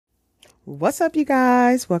What's up, you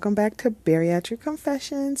guys? Welcome back to Bariatric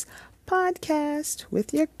Confessions podcast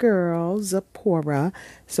with your girl, Zipporah.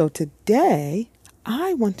 So today,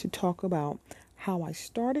 I want to talk about how I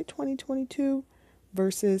started 2022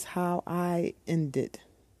 versus how I ended,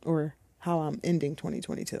 or how I'm ending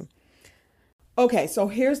 2022. Okay, so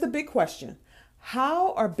here's the big question.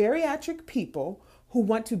 How are bariatric people who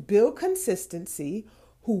want to build consistency,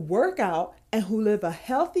 who work out, and who live a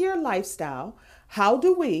healthier lifestyle, how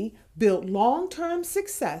do we build long-term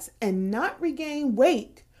success and not regain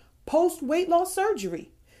weight post weight loss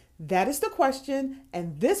surgery? That is the question,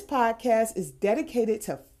 and this podcast is dedicated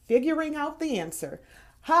to figuring out the answer.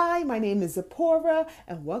 Hi, my name is Zipporah,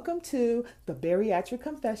 and welcome to the Bariatric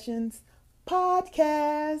Confessions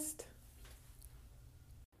podcast.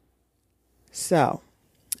 So,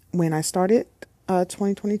 when I started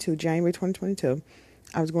 2022, January 2022,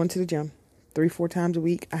 I was going to the gym 3-4 times a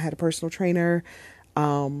week. I had a personal trainer.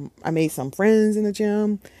 I made some friends in the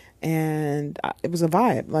gym, and it was a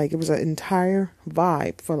vibe. Like, it was an entire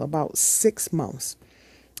vibe for about 6 months,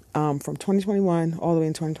 from 2021 all the way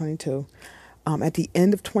in 2022. At the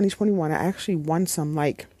end of 2021, I actually won some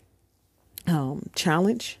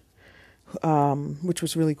challenge, which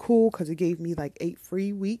was really cool because it gave me like 8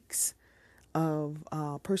 free weeks of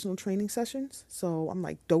personal training sessions. So I'm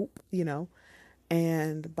like, dope,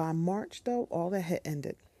 And by March, though, all that had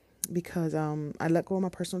ended because I let go of my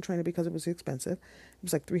personal trainer because it was expensive. It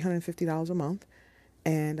was like $350 a month.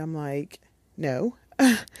 And I'm like, no.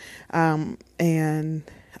 And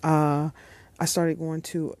I started going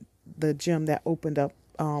to the gym that opened up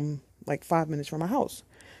like 5 minutes from my house.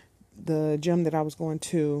 The gym that I was going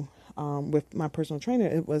to with my personal trainer,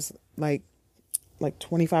 it was like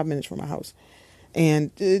 25 minutes from my house,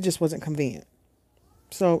 and it just wasn't convenient.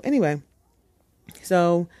 So anyway,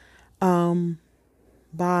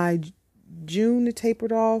 by June it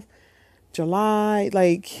tapered off. July,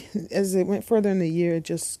 as it went further in the year, it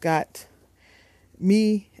just got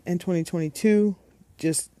me in 2022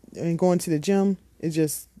 and going to the gym, it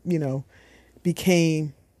just,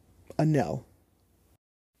 became a no.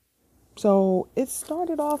 So it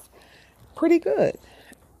started off pretty good.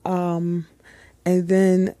 And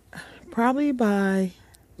then probably by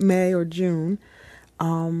May or June,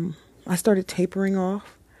 I started tapering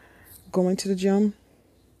off going to the gym.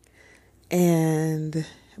 And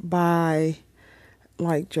by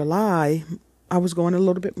July, I was going a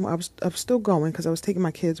little bit more. I was still going because I was taking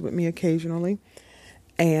my kids with me occasionally.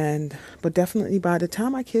 But definitely by the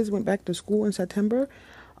time my kids went back to school in September,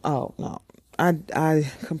 oh no, I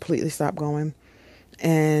completely stopped going.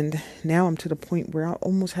 And now I'm to the point where I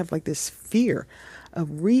almost have this fear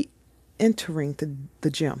of re-entering the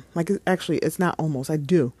gym. It's not almost, I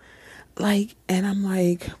do. And I'm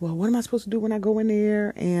like, well, what am I supposed to do when I go in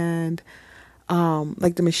there? And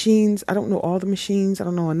the machines, I don't know all the machines. I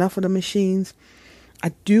don't know enough of the machines.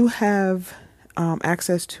 I do have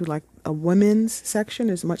access to a women's section.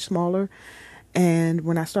 It's much smaller. And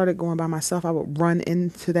when I started going by myself, I would run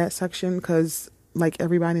into that section because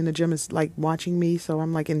everybody in the gym is watching me. So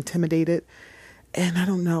I'm intimidated, and I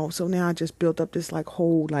don't know. So now I just built up this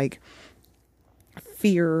whole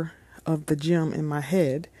fear of the gym in my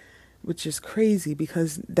head, which is crazy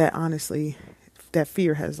because that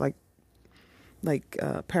fear has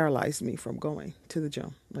paralyzed me from going to the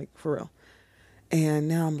gym, for real. And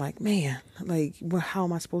now I'm like, man, how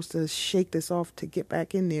am I supposed to shake this off to get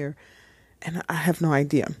back in there? And I have no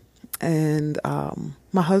idea. And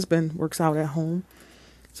my husband works out at home.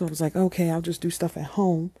 So I was like, okay, I'll just do stuff at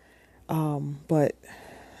home. But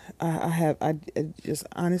it just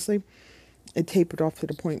honestly, it tapered off to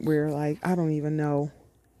the point where I don't even know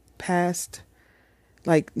past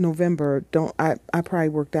November. I probably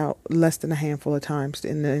worked out less than a handful of times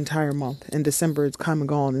in the entire month. In December, it's come and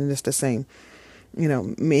gone, and it's the same.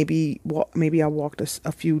 Maybe I walked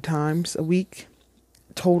a few times a week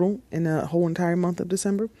total in the whole entire month of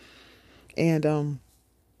December. And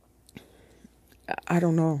I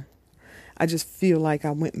don't know. I just feel like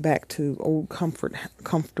I went back to old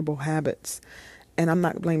comfortable habits. And I'm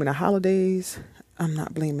not blaming the holidays. I'm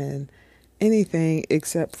not blaming anything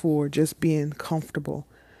except for just being comfortable.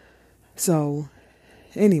 So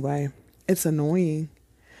anyway, it's annoying,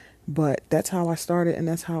 but that's how I started, and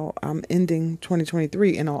that's how I'm ending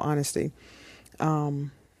 2023, in all honesty.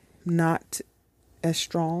 Not as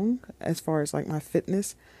strong as far as my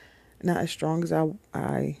fitness, not as strong as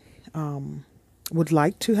I would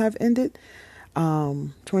like to have ended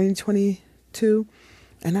 2022.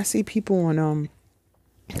 And I see people on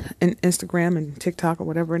Instagram and TikTok or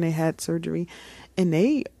whatever, and they had surgery, and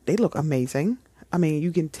they look amazing. I mean,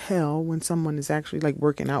 you can tell when someone is actually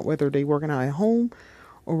working out, whether they're working out at home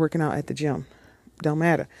or working out at the gym. Don't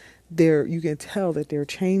matter. You can tell that they're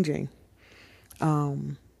changing.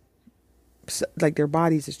 Like their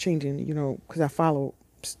bodies is changing, because I follow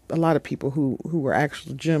a lot of people who were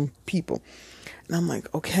actual gym people. And I'm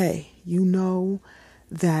like, okay,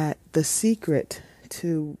 that the secret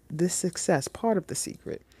to this success, part of the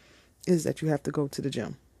secret, is that you have to go to the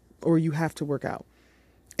gym or you have to work out,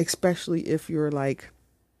 especially if you're like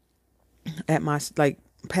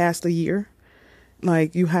past a year.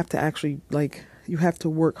 Like you have to actually you have to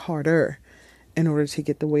work harder in order to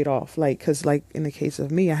get the weight off. Because in the case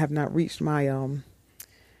of me, I have not reached my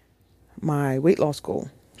my weight loss goal.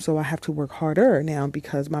 So I have to work harder now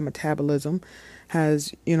because my metabolism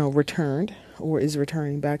has, returned or is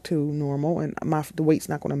returning back to normal. And the weight's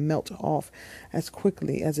not going to melt off as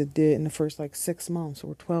quickly as it did in the first 6 months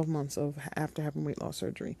or 12 months after having weight loss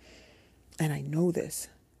surgery. And I know this,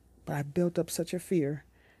 but I built up such a fear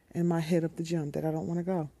in my head of the gym that I don't want to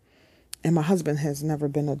go. And my husband has never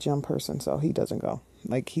been a gym person, so he doesn't go.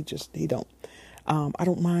 He don't. I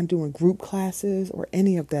don't mind doing group classes or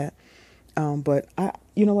any of that. But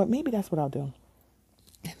you know what? Maybe that's what I'll do.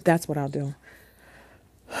 That's what I'll do.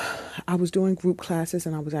 I was doing group classes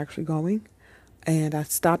and I was actually going, and I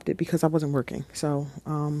stopped it because I wasn't working. So,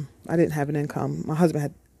 I didn't have an income. My husband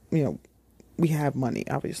had, we have money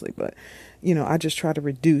obviously, but, I just try to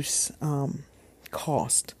reduce,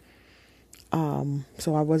 cost. So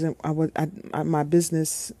my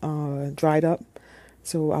business, dried up,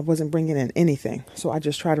 so I wasn't bringing in anything. So I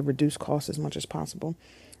just try to reduce costs as much as possible.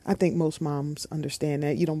 I think most moms understand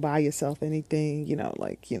that. You don't buy yourself anything,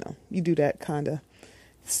 you do that kind of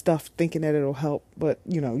stuff thinking that it'll help, but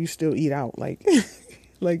you still eat out.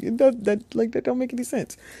 That don't make any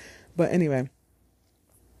sense. But anyway,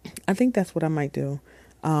 I think that's what I might do.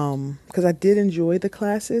 'Cause I did enjoy the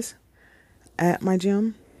classes at my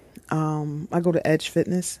gym. I go to Edge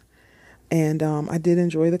Fitness, and I did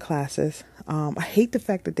enjoy the classes. I hate the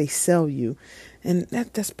fact that they sell you, and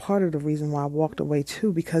that's part of the reason why I walked away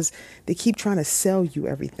too, because they keep trying to sell you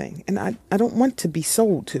everything, and I don't want to be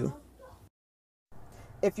sold to.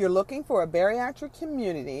 If you're looking for a bariatric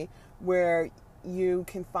community where you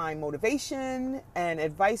can find motivation and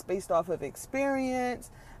advice based off of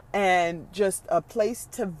experience and just a place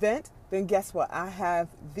to vent, then guess what? I have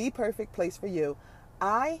the perfect place for you.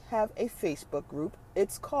 I have a Facebook group.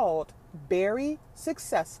 It's called Bari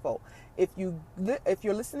Successful. If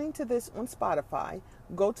you're listening to this on Spotify,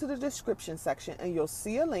 go to the description section and you'll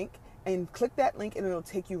see a link, and click that link and it'll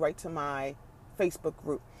take you right to my Facebook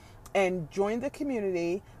group. And join the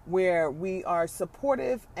community where we are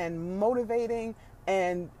supportive and motivating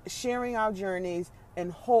and sharing our journeys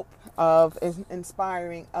in hope of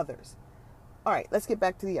inspiring others. All right, let's get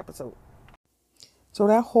back to the episode. So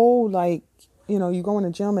that whole you go in the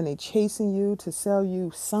gym and they chasing you to sell you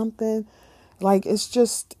something, it's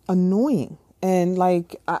just annoying. And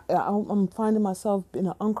I'm finding myself in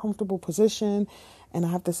an uncomfortable position, and I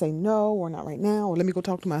have to say no, or not right now, or let me go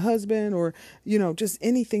talk to my husband, or, just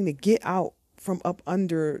anything to get out from up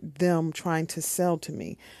under them trying to sell to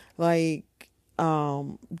me. That's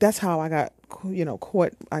how I got,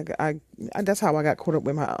 caught. That's how I got caught up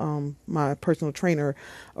with my personal trainer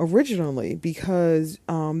originally, because,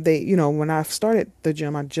 when I started the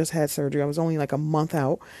gym, I just had surgery. I was only a month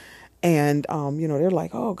out. And, they're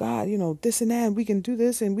like, oh God, this and that, and we can do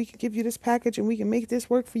this, and we can give you this package, and we can make this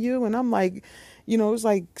work for you. And I'm like, it was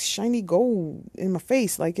like shiny gold in my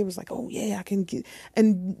face. It was like, oh yeah, I can get,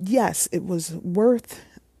 and yes, it was worth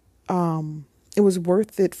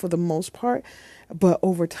it for the most part. But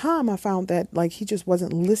over time, I found that he just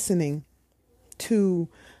wasn't listening to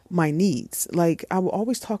my needs. I will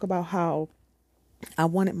always talk about how I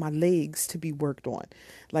wanted my legs to be worked on.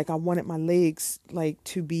 I wanted my legs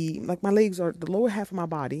to be my legs are the lower half of my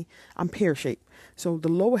body. I'm pear shaped. So the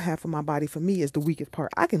lower half of my body for me is the weakest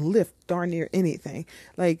part. I can lift darn near anything.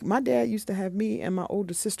 My dad used to have me and my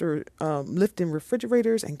older sister lifting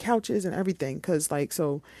refrigerators and couches and everything. Cause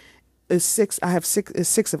so it's six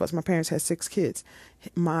of us. My parents had 6 kids.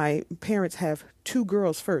 My parents have 2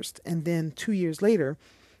 girls first, and then 2 years later,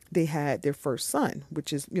 they had their first son,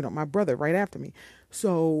 which is, my brother right after me.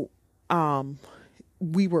 So,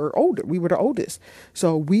 we were older. We were the oldest.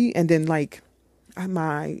 So and then my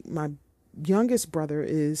youngest brother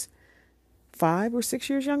is 5 or 6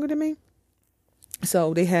 years younger than me.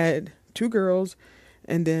 So they had 2 girls,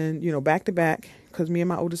 and then, back to back, because me and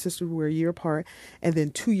my older sister were a year apart. And then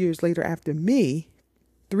 2 years later after me,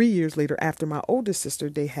 3 years later after my oldest sister,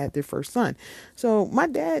 they had their first son. So my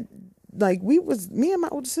dad, me and my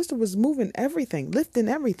older sister was moving everything, lifting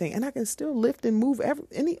everything. And I can still lift and move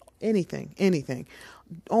anything.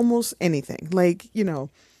 almost anything. Like,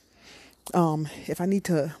 if I need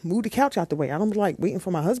to move the couch out the way, I don't like waiting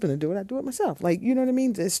for my husband to do it. I do it myself. Like, you know what I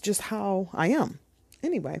mean? It's just how I am.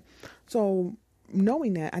 Anyway, so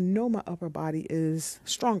knowing that, I know my upper body is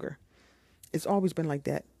stronger. It's always been like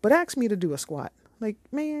that. But ask me to do a squat. Like,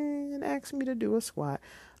 man, ask me to do a squat.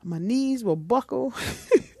 My knees will buckle,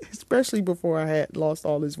 especially before I had lost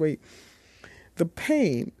all this weight. The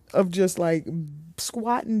pain of just like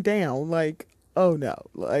squatting down, like, oh no,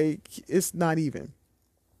 like it's not even.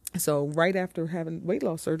 So right after having weight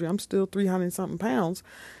loss surgery, I'm still 300 something pounds.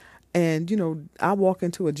 And, I walk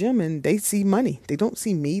into a gym and they see money. They don't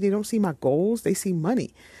see me. They don't see my goals. They see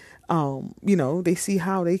money. They see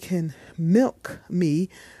how they can milk me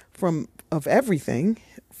of everything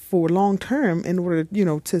for long term in order,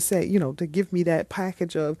 to say, to give me that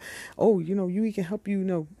package of, oh, we can help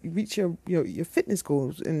you, reach your fitness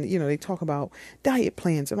goals. And, they talk about diet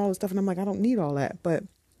plans and all this stuff. And I'm like, I don't need all that. But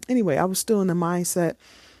anyway, I was still in the mindset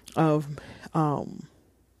of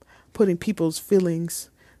putting people's feelings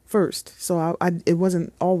first. So it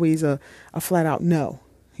wasn't always a flat out no.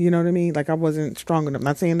 You know what I mean? Like I wasn't strong enough.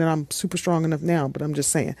 Not saying that I'm super strong enough now, but I'm just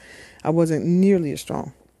saying I wasn't nearly as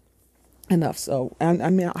strong enough. So, I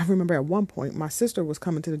remember at one point my sister was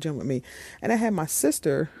coming to the gym with me, and I had my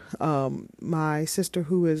sister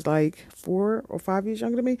who is like 4 or 5 years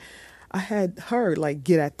younger than me. I had her like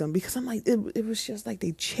get at them because I'm like, it was just like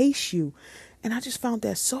they chase you. And I just found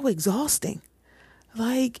that so exhausting.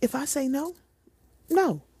 Like if I say no.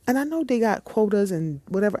 And I know they got quotas and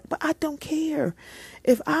whatever, but I don't care.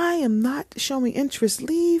 If I am not showing interest,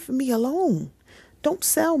 leave me alone. Don't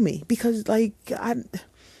sell me, because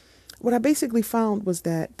what I basically found was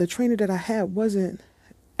that the trainer that I had wasn't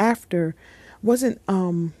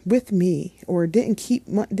with me, or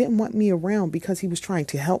didn't want me around because he was trying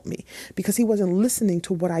to help me, because he wasn't listening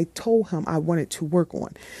to what I told him I wanted to work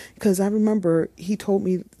on. Because I remember he told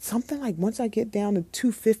me something like, once I get down to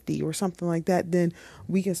 250 or something like that, then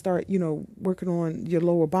we can start, working on your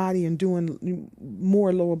lower body and doing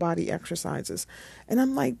more lower body exercises. And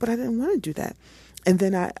I'm like, but I didn't want to do that. And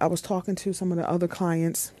then I was talking to some of the other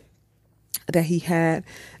clients that he had,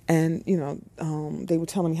 and they were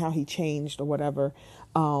telling me how he changed or whatever,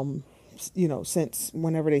 since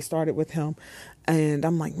whenever they started with him. And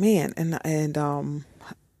I'm like, man, and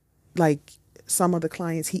like some of the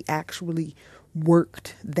clients, he actually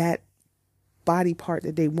worked that body part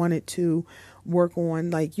that they wanted to work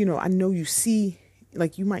on. Like, I know you see,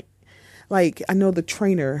 like you might, like I know the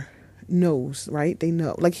trainer knows, right? They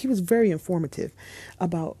know. Like he was very informative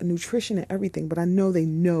about nutrition and everything, but I know they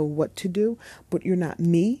know what to do, but you're not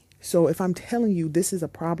me. So if I'm telling you this is a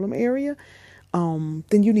problem area, then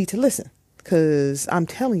you need to listen, because I'm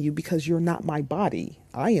telling you, because you're not my body.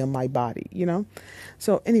 I am my body,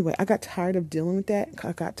 So anyway, I got tired of dealing with that.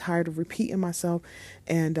 I got tired of repeating myself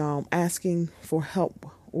and asking for help,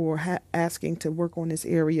 or asking to work on this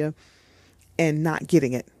area and not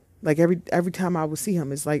getting it. Like every time I would see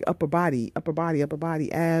him, it's like upper body,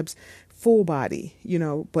 abs, full body,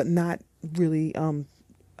 but not really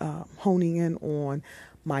honing in on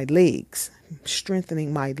my legs,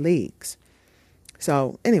 strengthening my legs.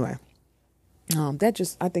 So anyway,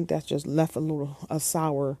 I think that's just left a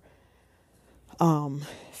sour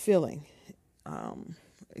feeling.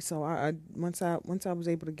 So I once I was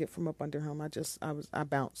able to get from up under him, I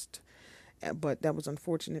bounced, but that was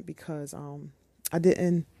unfortunate because I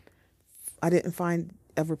didn't find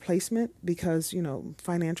a replacement because,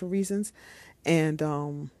 financial reasons.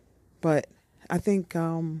 And, but I think,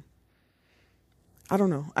 I don't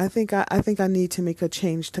know. I think I need to make a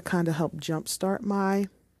change to kind of help jumpstart my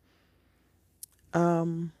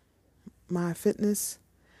fitness.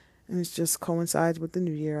 And it just coincides with the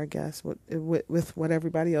new year, I guess, with what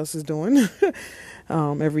everybody else is doing,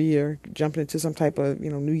 every year, jumping into some type of,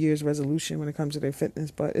 New Year's resolution when it comes to their fitness,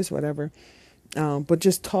 but it's whatever. But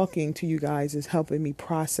just talking to you guys is helping me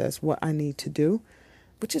process what I need to do,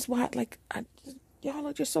 which is why, y'all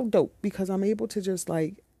are just so dope, because I'm able to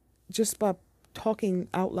just by talking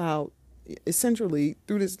out loud, essentially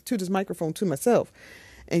to this microphone to myself,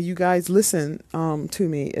 and you guys listen to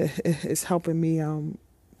me. It's helping me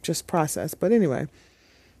just process. But anyway,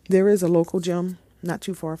 there is a local gym not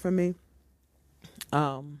too far from me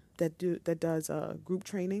that does group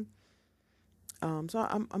training. So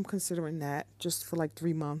I'm considering that just for like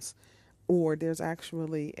 3 months. Or there's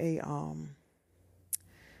actually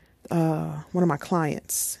one of my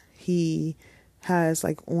clients. He does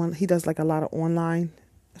like a lot of online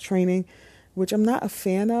training, which I'm not a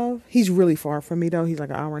fan of. He's really far from me though. He's like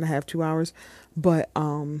an hour and a half, 2 hours. But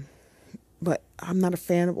I'm not a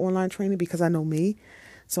fan of online training because I know me.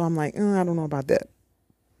 So I'm like, I don't know about that.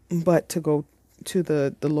 but to go to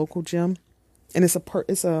the local gym, and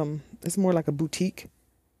it's more like a boutique,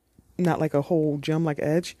 not like a whole gym like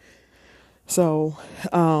Edge. So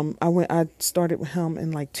I started with him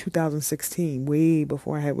in like 2016, way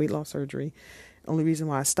before I had weight loss surgery. Only reason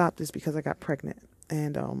why I stopped is because I got pregnant,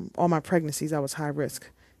 and all my pregnancies I was high risk,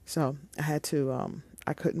 so I had to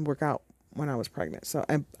I couldn't work out when I was pregnant. So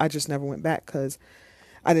I just never went back because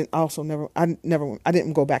I didn't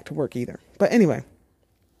go back to work either. But anyway,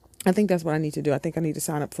 I think that's what I need to do. I think I need to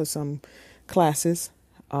sign up for some classes,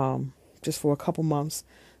 just for a couple months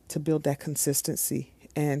to build that consistency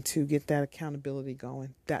and to get that accountability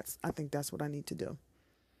going. I think that's what I need to do.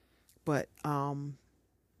 But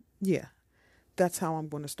yeah, that's how I'm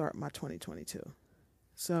going to start my 2022.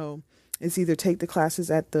 So it's either take the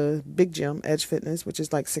classes at the big gym, Edge Fitness, which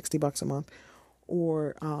is like $60 a month,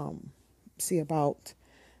 or see about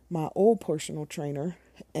my old personal trainer,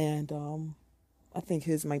 and I think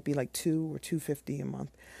his might be like $250 a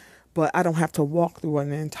month. But I don't have to walk through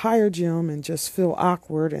an entire gym and just feel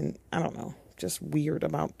awkward and I don't know, just weird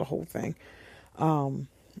about the whole thing. And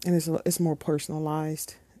it's more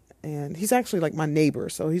personalized, and he's actually like my neighbor,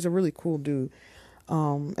 so he's a really cool dude.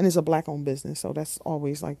 And it's a black-owned business, so that's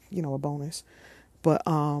always like, a bonus. But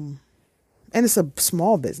and it's a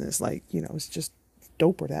small business, like, it's just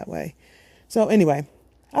doper that way. So anyway,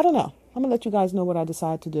 I don't know. I'm gonna let you guys know what I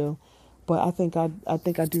decide to do, but I think I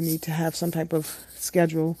do need to have some type of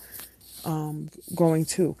schedule, going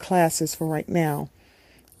to classes for right now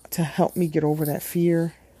to help me get over that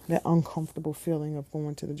fear, that uncomfortable feeling of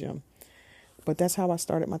going to the gym. But that's how I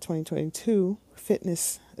started my 2022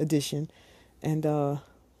 fitness edition, and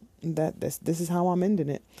this is how I'm ending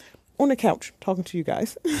it, on the couch talking to you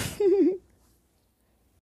guys.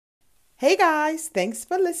 Hey guys, thanks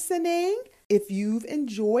for listening. If you've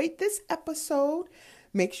enjoyed this episode,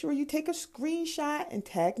 make sure you take a screenshot and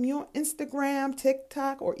tag me on Instagram,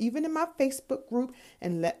 TikTok, or even in my Facebook group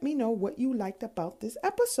and let me know what you liked about this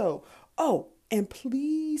episode. Oh, and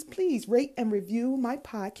please, please rate and review my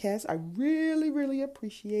podcast. I really, really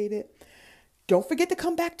appreciate it. Don't forget to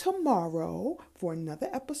come back tomorrow for another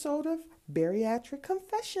episode of Bariatric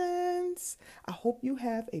Confessions. I hope you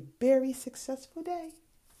have a very successful day.